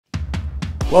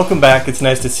Welcome back, it's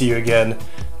nice to see you again.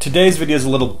 Today's video is a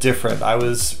little different. I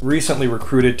was recently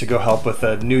recruited to go help with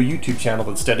a new YouTube channel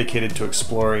that's dedicated to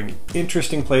exploring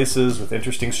interesting places with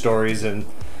interesting stories, and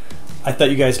I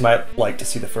thought you guys might like to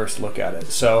see the first look at it.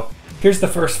 So here's the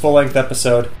first full-length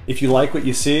episode. If you like what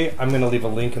you see, I'm going to leave a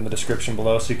link in the description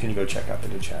below so you can go check out the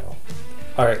new channel.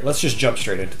 Alright, let's just jump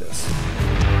straight into this.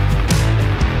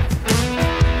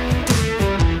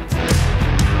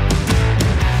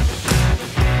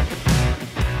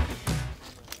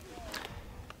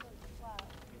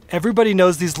 Everybody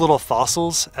knows these little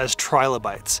fossils as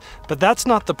trilobites, but that's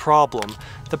not the problem.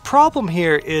 The problem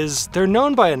here is they're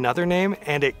known by another name,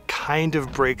 and it kind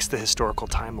of breaks the historical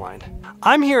timeline.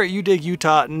 I'm here at UDig,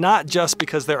 Utah, not just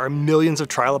because there are millions of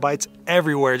trilobites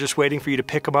everywhere just waiting for you to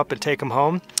pick them up and take them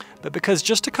home, but because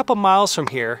just a couple miles from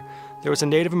here, there was a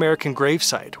Native American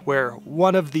gravesite where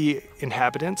one of the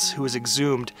inhabitants, who was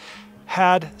exhumed,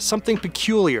 had something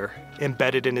peculiar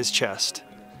embedded in his chest.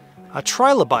 A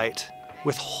trilobite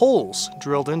with holes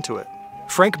drilled into it.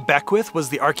 Frank Beckwith was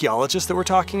the archaeologist that we're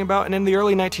talking about, and in the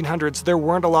early 1900s there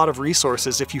weren't a lot of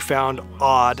resources if you found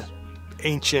odd,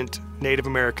 ancient Native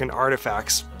American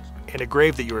artifacts in a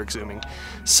grave that you were exhuming.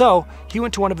 So he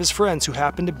went to one of his friends who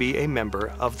happened to be a member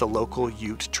of the local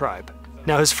Ute tribe.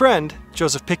 Now his friend,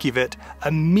 Joseph Pickevitt,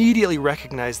 immediately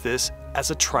recognized this as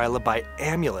a trilobite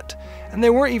amulet, and they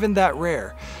weren't even that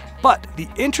rare. But the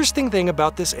interesting thing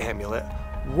about this amulet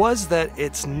was that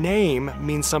its name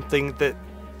means something that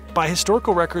by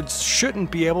historical records shouldn't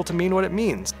be able to mean what it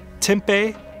means.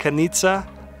 Timpe Kanitsa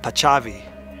Pachavi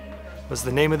was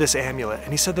the name of this amulet,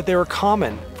 and he said that they were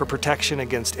common for protection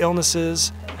against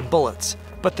illnesses and bullets.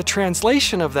 But the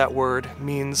translation of that word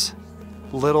means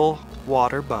little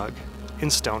water bug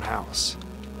in stone house.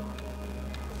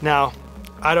 Now,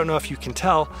 I don't know if you can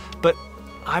tell, but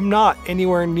I'm not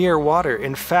anywhere near water.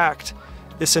 In fact,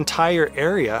 this entire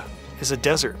area is a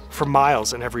desert for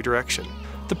miles in every direction.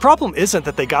 The problem isn't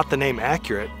that they got the name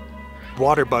accurate.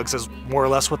 Water bugs is more or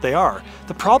less what they are.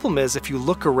 The problem is if you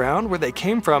look around where they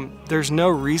came from, there's no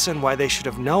reason why they should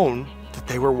have known that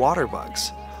they were water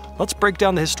bugs. Let's break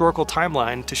down the historical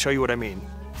timeline to show you what I mean.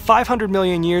 500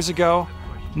 million years ago,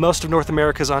 most of North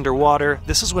America is underwater.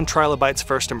 This is when trilobites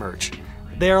first emerge.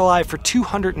 They are alive for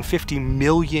 250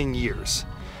 million years.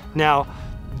 Now,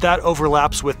 that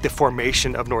overlaps with the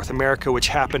formation of North America, which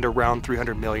happened around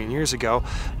 300 million years ago,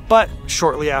 but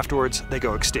shortly afterwards they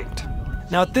go extinct.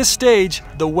 Now at this stage,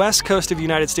 the west coast of the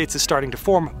United States is starting to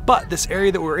form, but this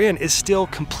area that we're in is still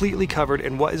completely covered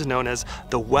in what is known as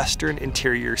the Western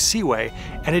Interior Seaway,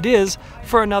 and it is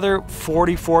for another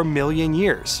 44 million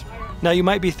years. Now you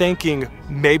might be thinking,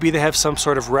 maybe they have some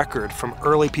sort of record from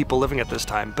early people living at this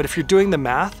time, but if you're doing the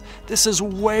math, this is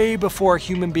way before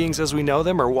human beings as we know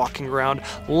them are walking around,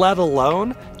 let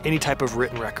alone any type of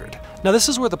written record. Now this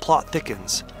is where the plot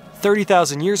thickens.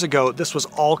 30,000 years ago, this was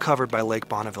all covered by Lake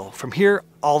Bonneville, from here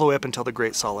all the way up until the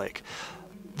Great Salt Lake.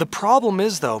 The problem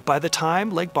is though, by the time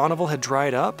Lake Bonneville had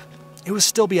dried up, it would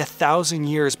still be 1,000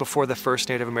 years before the first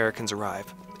Native Americans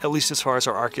arrive, at least as far as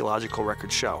our archaeological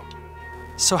records show.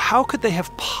 So how could they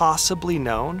have possibly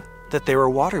known that they were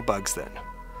water bugs then?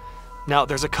 Now,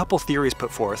 there's a couple theories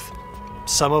put forth.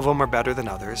 Some of them are better than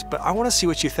others, but I want to see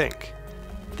what you think.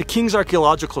 The King's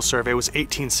Archaeological Survey was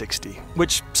 1860,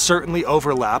 which certainly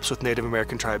overlaps with Native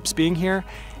American tribes being here,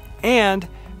 and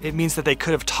it means that they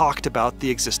could have talked about the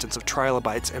existence of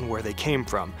trilobites and where they came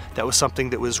from. That was something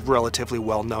that was relatively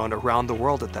well known around the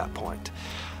world at that point.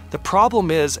 The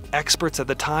problem is, experts at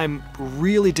the time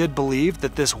really did believe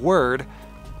that this word,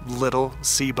 little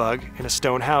sea bug in a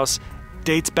stone house,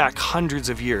 dates back hundreds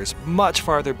of years, much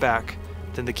farther back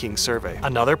than the King's Survey.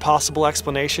 Another possible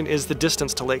explanation is the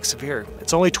distance to Lake Sevier.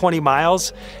 It's only 20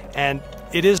 miles, and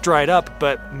it is dried up,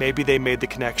 but maybe they made the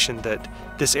connection that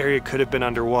this area could have been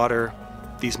underwater,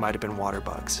 these might have been water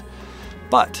bugs.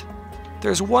 But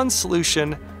there's one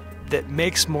solution that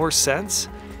makes more sense,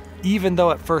 even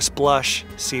though at first blush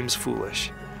seems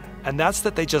foolish, and that's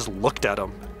that they just looked at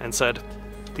them and said,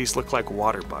 "These look like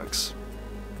water bugs."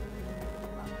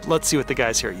 Let's see what the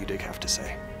guys here at UDig have to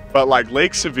say. But like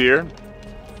Lake Sevier,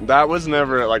 that was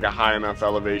never like a high enough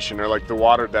elevation, or like the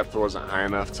water depth wasn't high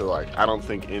enough to, like, I don't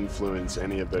think influence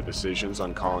any of their decisions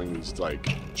on calling these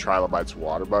like trilobites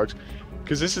water bugs,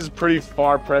 because this is pretty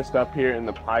far pressed up here in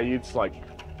the Paiutes, like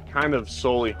kind of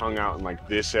solely hung out in like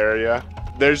this area.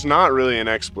 There's not really an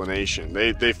explanation.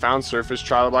 They found surface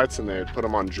trilobites and they put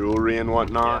them on jewelry and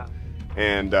whatnot,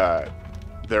 and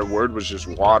their word was just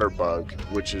water bug,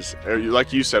 which is,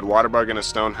 like you said, water bug in a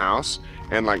stone house,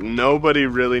 and like nobody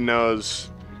really knows.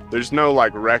 There's no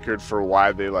like record for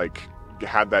why they like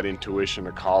had that intuition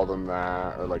to call them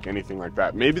that or like anything like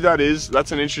that. Maybe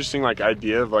that's an interesting like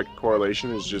idea of like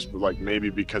correlation, is just like maybe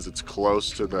because it's close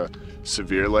to the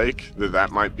severe lake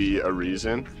that might be a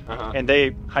reason. And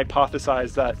they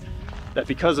hypothesized that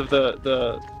because of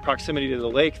the proximity to the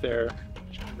lake there,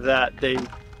 that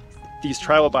these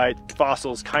trilobite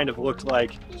fossils kind of looked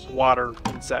like water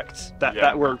insects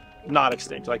that were not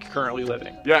extinct, like currently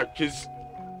living. Yeah, because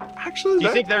actually, do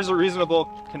you think there's a reasonable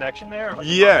connection there? Like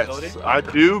yes, I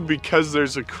do, because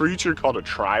there's a creature called a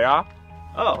triop.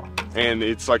 Oh. And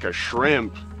it's like a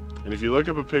shrimp. And if you look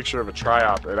up a picture of a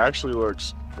triop, it actually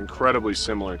looks incredibly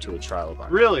similar to a trilobite.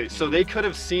 Really? So they could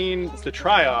have seen the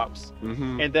triops,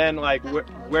 and then like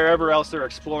wherever else they're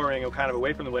exploring, or kind of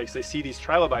away from the lakes, they see these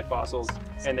trilobite fossils,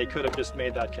 and they could have just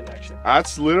made that connection.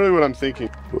 That's literally what I'm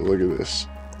thinking. But look at this.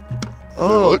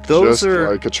 Oh, those are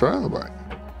like a trilobite.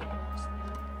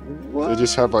 What? They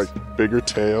just have like bigger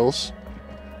tails.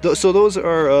 So those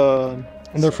are.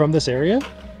 And they're from this area?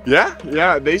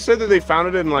 Yeah. They said that they found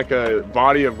it in like a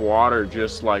body of water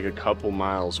just like a couple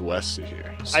miles west of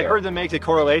here. So. I heard them make the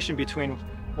correlation between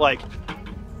like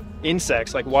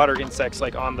insects, like water insects,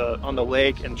 like on the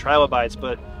lake, and trilobites,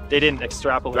 but they didn't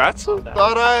extrapolate. That's a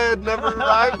thought I had never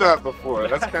arrived at before.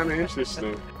 That's kind of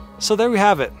interesting. So there we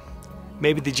have it.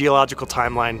 Maybe the geological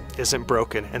timeline isn't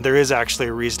broken, and there is actually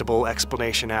a reasonable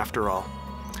explanation after all.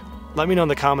 Let me know in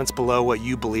the comments below what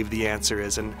you believe the answer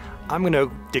is, and I'm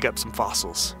gonna dig up some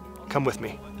fossils. Come with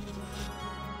me.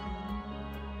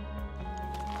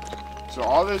 So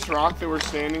all this rock that we're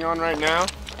standing on right now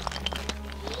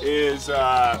is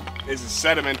a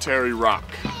sedimentary rock.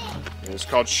 And it's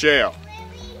called shale.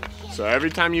 So every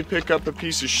time you pick up a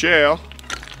piece of shale,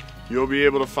 you'll be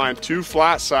able to find two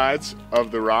flat sides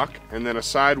of the rock and then a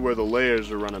side where the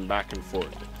layers are running back and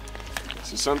forth.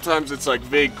 So sometimes it's like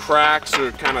vague cracks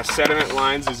or kind of sediment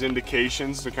lines as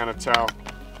indications to kind of tell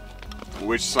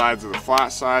which sides are the flat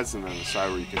sides, and then the side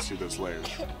where you can see those layers.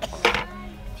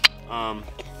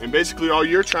 And basically all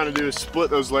you're trying to do is split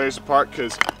those layers apart,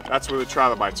 because that's where the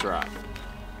trilobites are at.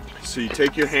 So you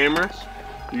take your hammer,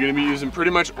 you're going to be using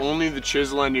pretty much only the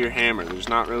chisel end of your hammer. There's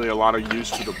not really a lot of use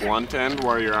to the blunt end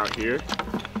while you're out here.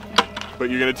 But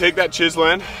you're going to take that chisel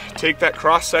end, take that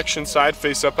cross section side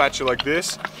face up at you like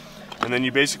this, and then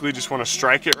you basically just want to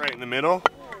strike it right in the middle,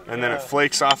 and then it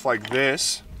flakes off like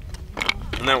this.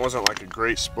 And that wasn't like a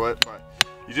great split, but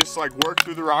you just like work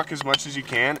through the rock as much as you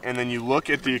can, and then you look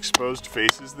at the exposed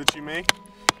faces that you make,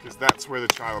 because that's where the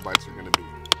trilobites are going to be.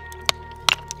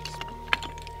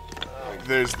 Like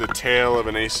there's the tail of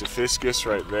an Acephiscus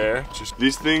right there. Just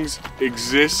these things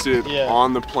existed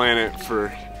on the planet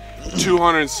for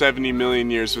 270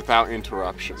 million years without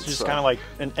interruption. It's just kind of like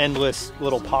an endless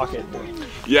little pocket.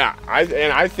 Yeah,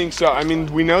 I think so. I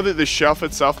mean, we know that the shelf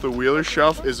itself, the Wheeler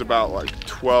Shelf, is about like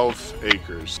 12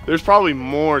 acres. There's probably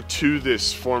more to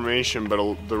this formation,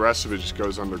 but the rest of it just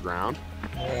goes underground.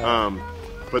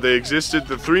 But they existed,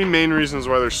 the three main reasons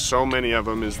why there's so many of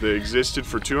them is they existed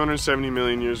for 270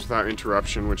 million years without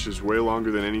interruption, which is way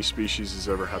longer than any species has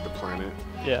ever had the planet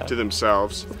to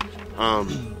themselves.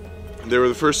 They were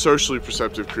the first socially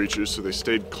perceptive creatures, so they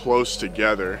stayed close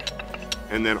together.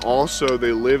 And then also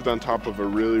they lived on top of a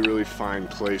really, really fine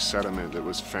clay sediment that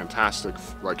was fantastic,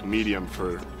 like medium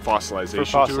for fossilization.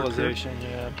 For fossilization,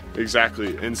 yeah.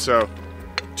 Exactly. And so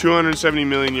 270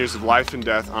 million years of life and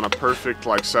death on a perfect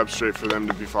like substrate for them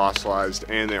to be fossilized,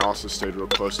 and they also stayed real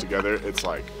close together. It's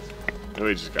like,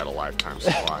 we just got a lifetime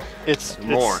supply. It's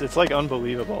like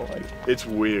unbelievable. Like, it's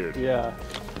weird. Yeah.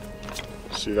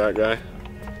 See that guy?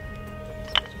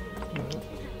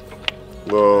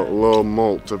 Little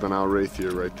molt of an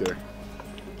Alrathia right there.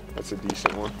 That's a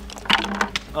decent one.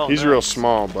 Oh, he's real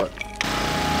small, but